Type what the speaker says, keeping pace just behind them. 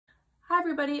Hi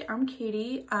everybody, I'm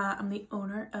Katie. I'm the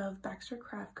owner of Baxter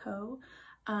Craft Co.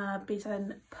 Based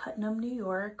in Putnam, New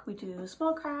York. We do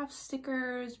small crafts,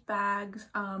 stickers, bags.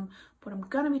 What I'm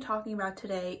gonna be talking about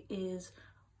today is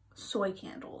soy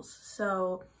candles.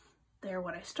 So they're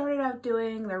what I started out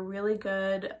doing. They're really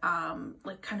good,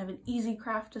 like kind of an easy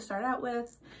craft to start out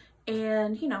with,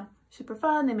 and you know, super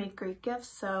fun. They make great gifts.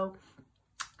 So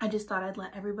I just thought I'd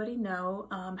let everybody know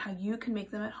how you can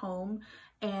make them at home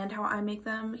and how I make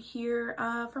them here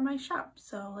for my shop.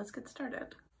 So let's get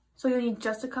started. So you'll need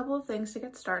just a couple of things to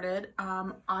get started.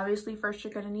 Obviously, first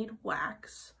you're gonna need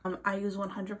wax. I use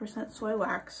 100% soy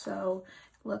wax, so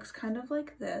it looks kind of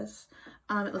like this.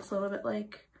 It looks a little bit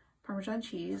like Parmesan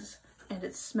cheese, and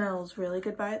it smells really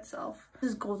good by itself. This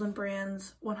is Golden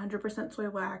Brand's 100% soy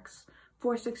wax,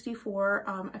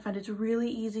 $4.64. I find it's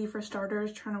really easy for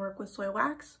starters trying to work with soy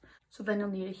wax. So then you'll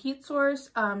need a heat source.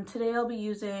 Today I'll be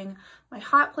using my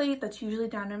hot plate that's usually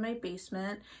down in my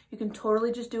basement. You can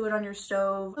totally just do it on your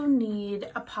stove. You'll need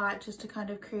a pot just to kind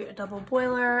of create a double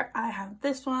boiler. I have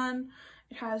this one.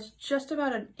 It has just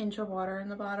about an inch of water in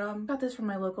the bottom. Got this from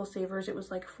my local Savers. It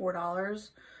was like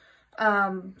 $4.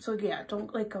 So yeah,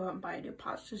 don't like go out and buy a new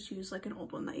pot, just use like an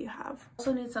old one that you have.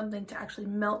 Also need something to actually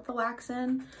melt the wax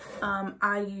in.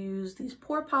 I use these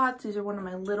pour pots. These are one of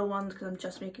my little ones because I'm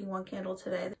just making one candle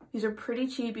today. These are pretty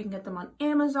cheap. You can get them on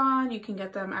Amazon. You can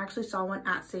get them, I actually saw one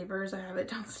at Savers. I have it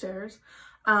downstairs.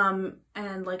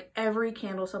 And like every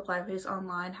candle supply place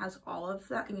online has all of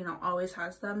that, you know, always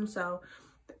has them. So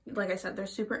like I said, they're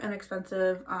super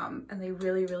inexpensive, and they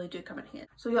really do come in handy.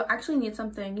 So you'll actually need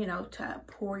something, you know, to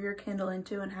pour your candle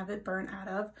into and have it burn out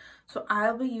of. So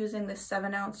I'll be using this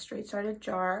 7-ounce straight-sided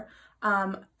jar.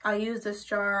 I use this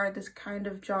jar, this kind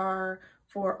of jar,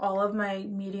 for all of my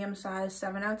medium-sized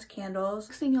 7-ounce candles.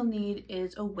 Next thing you'll need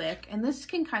is a wick, and this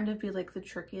can kind of be like the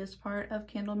trickiest part of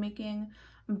candle making.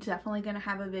 I'm definitely going to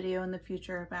have a video in the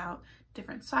future about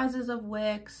different sizes of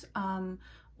wicks,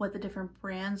 what the different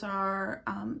brands are,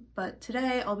 but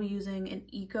today I'll be using an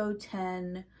Eco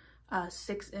 10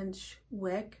 6-inch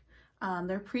wick.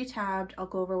 They're pre-tabbed. I'll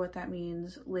go over what that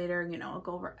means later. You know, I'll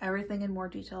go over everything in more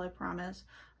detail, I promise.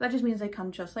 That just means they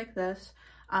come just like this.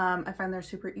 I find they're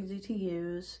super easy to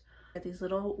use. Get these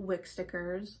little wick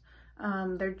stickers.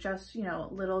 They're just, you know,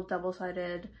 little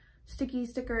double-sided sticky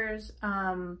stickers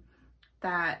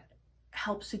that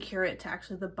help secure it to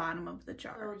actually the bottom of the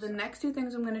jar. So the next two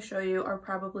things I'm going to show you are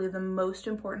probably the most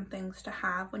important things to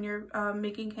have when you're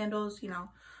making candles, you know,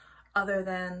 other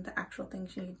than the actual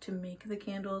things you need to make the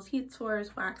candles, heat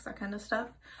source, wax, that kind of stuff.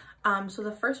 So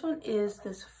the first one is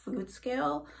this food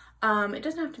scale. It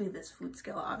doesn't have to be this food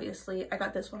scale, obviously. I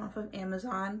got this one off of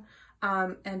Amazon,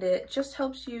 and it just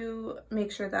helps you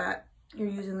make sure that you're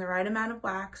using the right amount of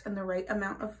wax and the right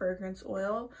amount of fragrance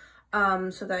oil,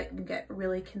 so that you get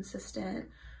really consistent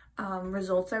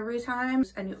results every time.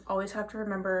 And you always have to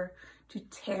remember to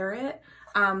tare it.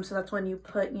 So that's when you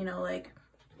put, you know, like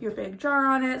your big jar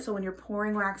on it. So when you're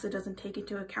pouring wax, it doesn't take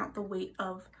into account the weight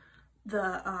of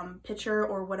the pitcher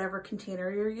or whatever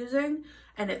container you're using,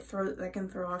 and that can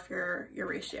throw off your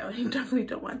ratio, and you definitely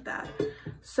don't want that.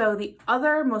 So the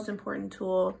other most important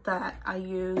tool that I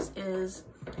use is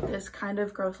this kind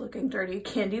of gross looking dirty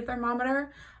candy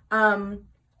thermometer.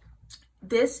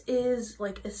 This is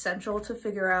like essential to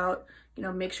figure out, you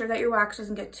know, make sure that your wax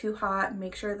doesn't get too hot,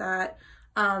 make sure that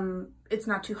it's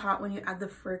not too hot when you add the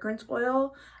fragrance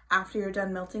oil after you're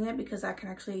done melting it, because that can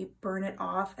actually burn it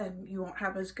off and you won't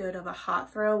have as good of a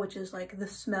hot throw, which is like the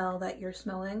smell that you're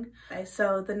smelling. Okay,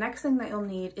 so the next thing that you'll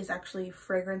need is actually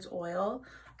fragrance oil.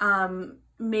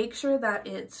 Make sure that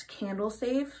it's candle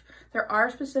safe. There are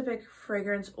specific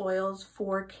fragrance oils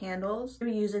for candles. I'm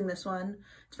using this one.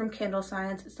 It's from Candle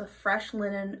Science. It's the Fresh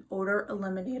Linen Odor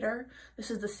Eliminator. This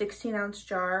is the 16-ounce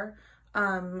jar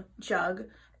jug,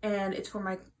 and it's for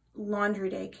my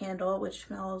laundry day candle, which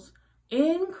smells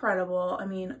incredible. I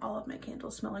mean, all of my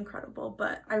candles smell incredible,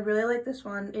 but I really like this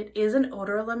one. It is an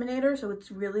odor eliminator, so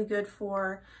it's really good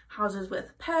for houses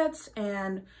with pets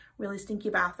and really stinky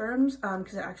bathrooms,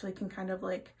 because it actually can kind of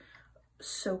like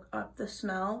soak up the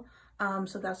smell.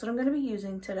 So that's what I'm going to be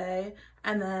using today.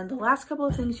 And then the last couple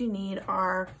of things you need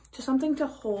are just something to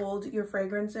hold your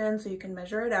fragrance in so you can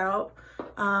measure it out,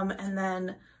 and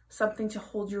then something to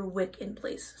hold your wick in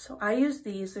place. So I use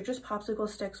these. They're just popsicle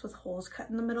sticks with holes cut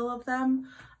in the middle of them,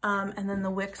 and then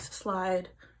the wicks slide,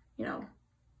 you know,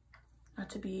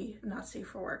 not safe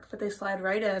for work, but they slide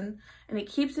right in, and it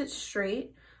keeps it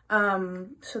straight,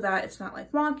 so that it's not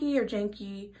like wonky or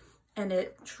janky, and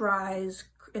it dries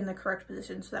in the correct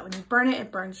position so that when you burn it, it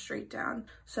burns straight down.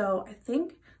 So I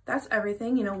think that's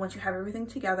everything. You know, once you have everything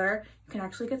together, you can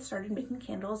actually get started making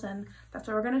candles, and that's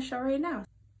what we're gonna show right now.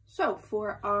 So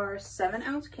for our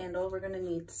 7-ounce candle, we're gonna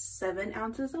need 7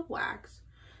 ounces of wax.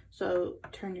 So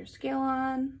turn your scale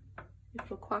on, if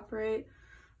you'll cooperate.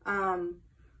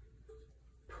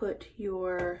 Put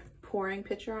your pouring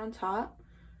pitcher on top.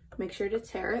 Make sure to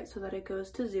tare it so that it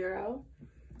goes to 0.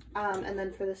 And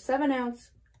then for the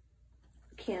 7-ounce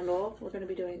candle, we're going to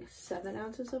be doing 7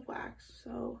 ounces of wax.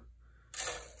 So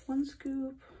 1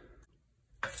 scoop,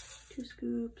 2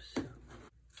 scoops,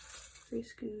 3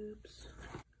 scoops,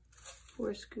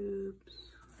 4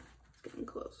 scoops. It's getting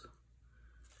close.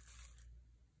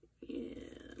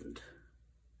 And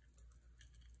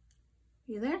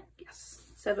you there? Yes,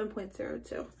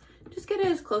 7.02. Just get it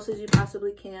as close as you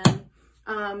possibly can.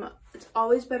 It's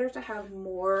always better to have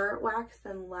more wax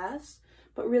than less,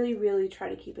 but really try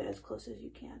to keep it as close as you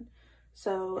can.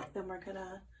 So then we're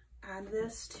gonna add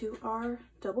this to our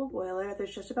double boiler.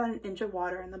 There's just about 1 inch of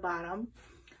water in the bottom,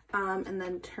 and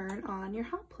then turn on your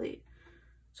hot plate.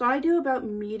 So I do about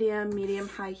medium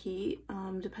high heat,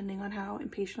 depending on how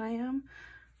impatient I am.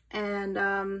 And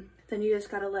then you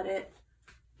just gotta let it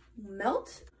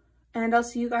melt, and I'll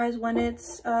see you guys when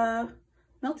it's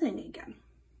melting again.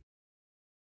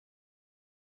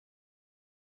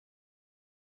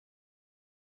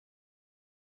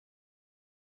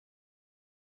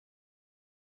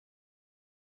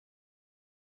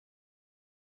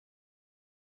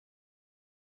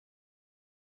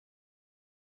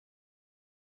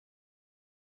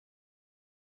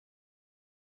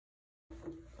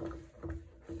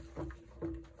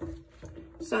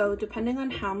 So depending on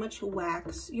how much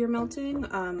wax you're melting,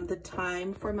 the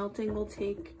time for melting will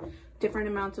take different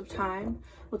amounts of time,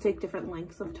 will take different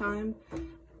lengths of time.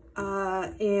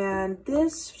 And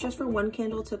this, just for 1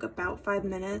 candle, took about 5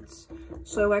 minutes.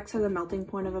 Soy wax has a melting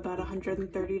point of about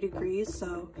 130 degrees,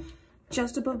 so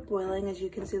just above boiling. As you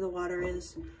can see, the water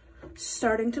is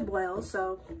starting to boil.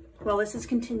 So while this is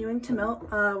continuing to melt,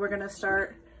 we're gonna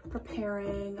start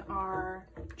preparing our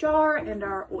jar and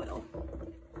our oil.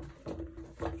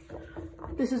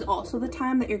 This is also the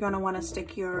time that you're going to want to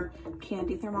stick your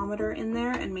candy thermometer in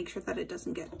there and make sure that it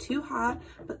doesn't get too hot,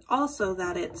 but also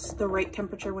that it's the right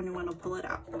temperature when you want to pull it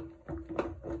out.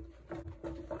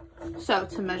 So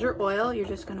to measure oil, you're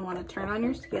just going to want to turn on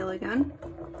your scale again,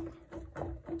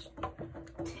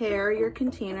 tare your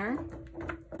container,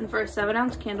 and for a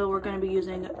 7-ounce candle, we're going to be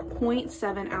using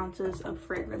 0.7 ounces of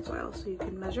fragrance oil. So you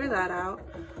can measure that out.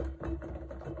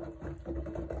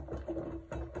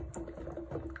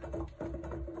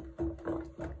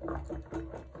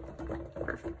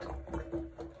 Perfect.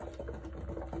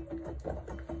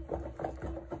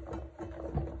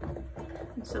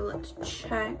 And so let's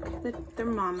check the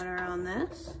thermometer on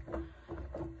this.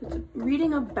 It's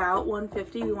reading about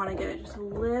 150. We want to get it just a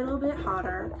little bit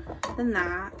hotter than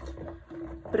that.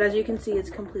 But as you can see, it's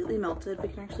completely melted. We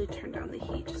can actually turn down the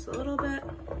heat just a little bit.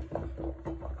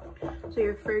 So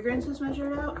your fragrance is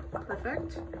measured out.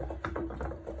 Perfect.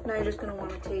 Now you're just going to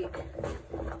want to take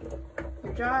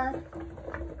your jar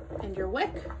and your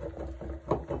wick,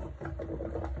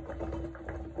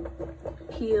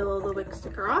 peel the wick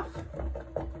sticker off,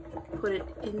 put it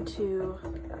into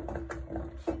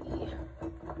the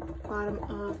bottom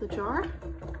of the jar,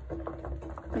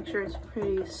 make sure it's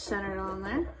pretty centered on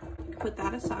there, put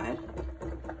that aside.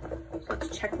 So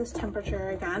let's check this temperature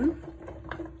again.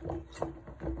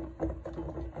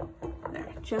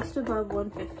 There, just above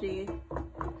 150.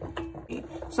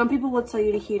 Some people would tell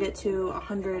you to heat it to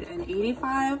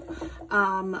 185.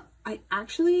 I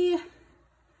actually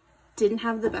didn't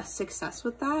have the best success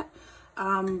with that.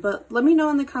 But let me know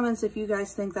in the comments if you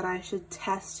guys think that I should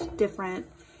test different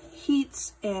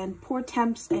heats and pour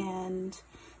temps and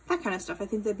that kind of stuff. I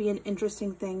think that'd be an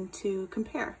interesting thing to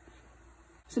compare.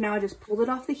 So now I just pulled it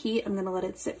off the heat. I'm gonna let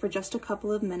it sit for just a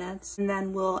couple of minutes, and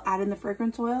then we'll add in the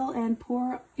fragrance oil and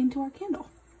pour into our candle.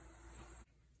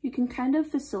 You can kind of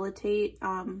facilitate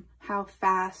how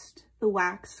fast the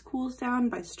wax cools down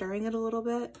by stirring it a little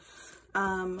bit.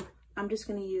 I'm just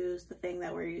going to use the thing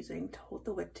that we're using to hold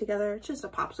the wick together. It's just a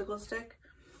popsicle stick,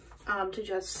 to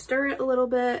just stir it a little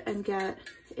bit and get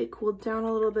it cooled down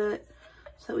a little bit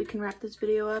so that we can wrap this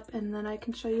video up, and then I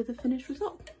can show you the finished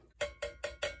result.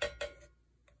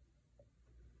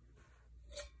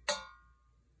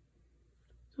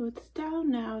 So it's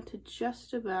down now to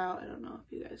just about, I don't know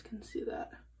if you guys can see that,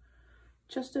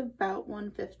 just about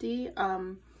 150.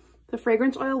 The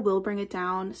fragrance oil will bring it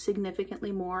down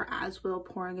significantly more, as will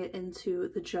pouring it into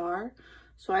the jar.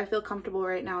 So I feel comfortable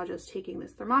right now just taking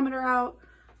this thermometer out,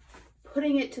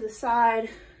 putting it to the side,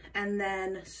 and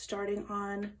then starting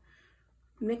on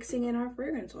mixing in our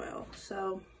fragrance oil.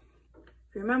 So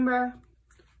If you remember,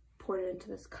 pour it into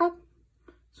this cup.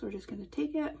 So we're just gonna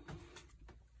take it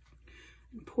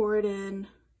and pour it in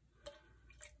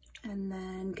and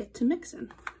then get to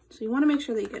mixing. So you wanna make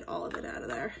sure that you get all of it out of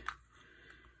there.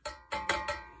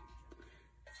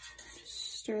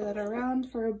 Just stir that around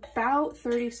for about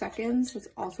 30 seconds. That's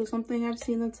also something I've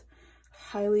seen that's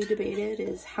highly debated,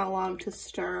 is how long to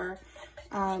stir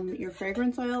your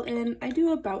fragrance oil in. I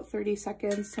do about 30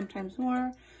 seconds, sometimes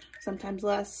more, sometimes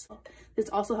less. This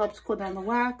also helps cool down the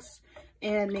wax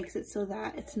and makes it so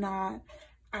that it's not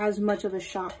as much of a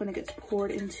shock when it gets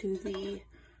poured into the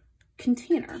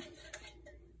container.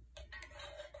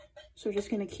 So we're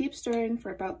just gonna keep stirring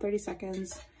for about 30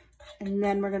 seconds and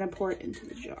then we're gonna pour it into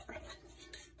the jar.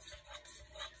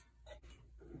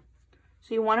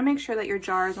 So you wanna make sure that your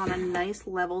jar is on a nice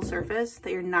level surface,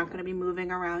 that you're not gonna be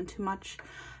moving around too much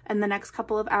in the next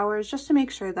couple of hours, just to make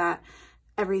sure that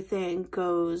everything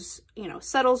goes, you know,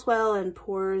 settles well and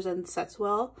pours and sets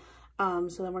well.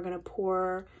 So then we're gonna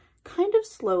pour kind of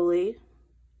slowly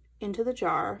into the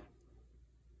jar,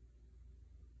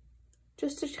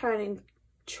 just to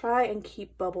try and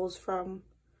keep bubbles from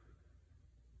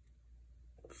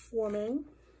forming.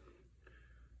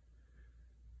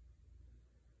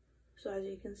 So as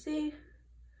you can see,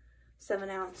 7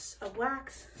 ounces of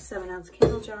wax, 7 ounce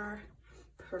candle jar,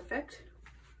 perfect.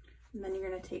 And then you're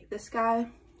gonna take this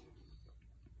guy,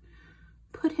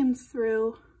 put him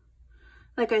through.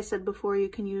 Like I said before, you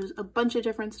can use a bunch of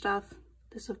different stuff.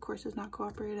 This of course is not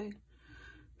cooperating.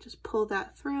 Just pull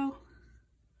that through.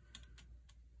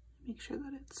 Make sure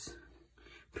that it's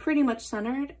pretty much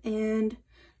centered, and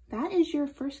that is your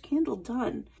first candle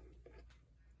done.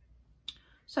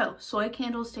 So soy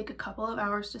candles take a couple of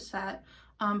hours to set,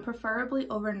 preferably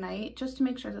overnight, just to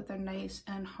make sure that they're nice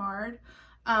and hard.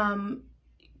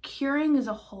 Curing is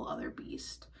a whole other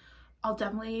beast. I'll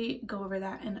definitely go over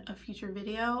that in a future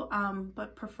video,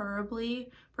 but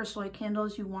preferably for soy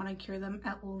candles, you want to cure them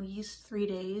at least 3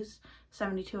 days,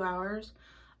 72 hours.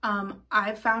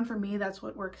 I've found for me that's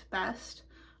what works best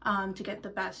to get the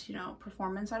best, you know,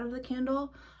 performance out of the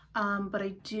candle. But I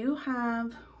do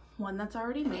have one that's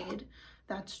already made,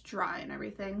 that's dry and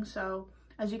everything. So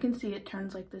as you can see, it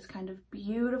turns like this kind of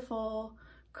beautiful,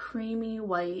 creamy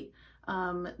white.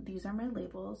 These are my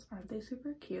labels. Aren't they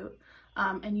super cute?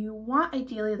 And you want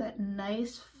ideally that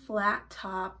nice flat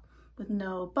top with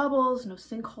no bubbles, no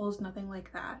sinkholes, nothing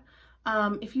like that.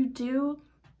 If you do,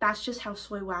 that's just how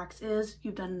soy wax is.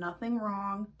 You've done nothing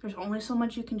wrong. There's only so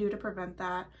much you can do to prevent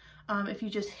that. If you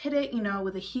just hit it, you know,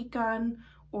 with a heat gun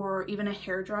or even a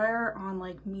hair dryer on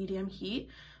like medium heat,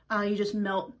 you just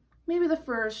melt maybe the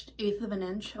first 1/8 of an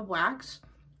inch of wax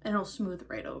and it'll smooth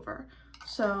right over.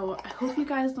 So I hope you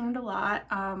guys learned a lot.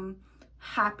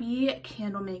 Happy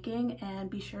candle making, and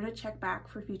be sure to check back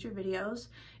for future videos.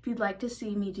 If you'd like to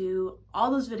see me do all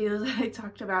those videos that I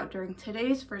talked about during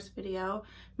today's first video,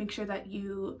 make sure that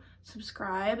you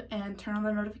subscribe and turn on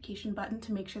the notification button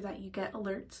to make sure that you get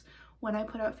alerts when I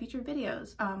put out future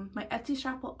videos. My Etsy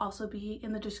shop will also be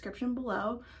in the description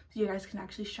below, so you guys can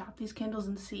actually shop these candles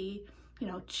and see, you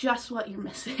know, just what you're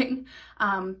missing.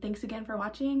 Thanks again for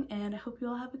watching, and I hope you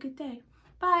all have a good day.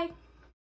 Bye!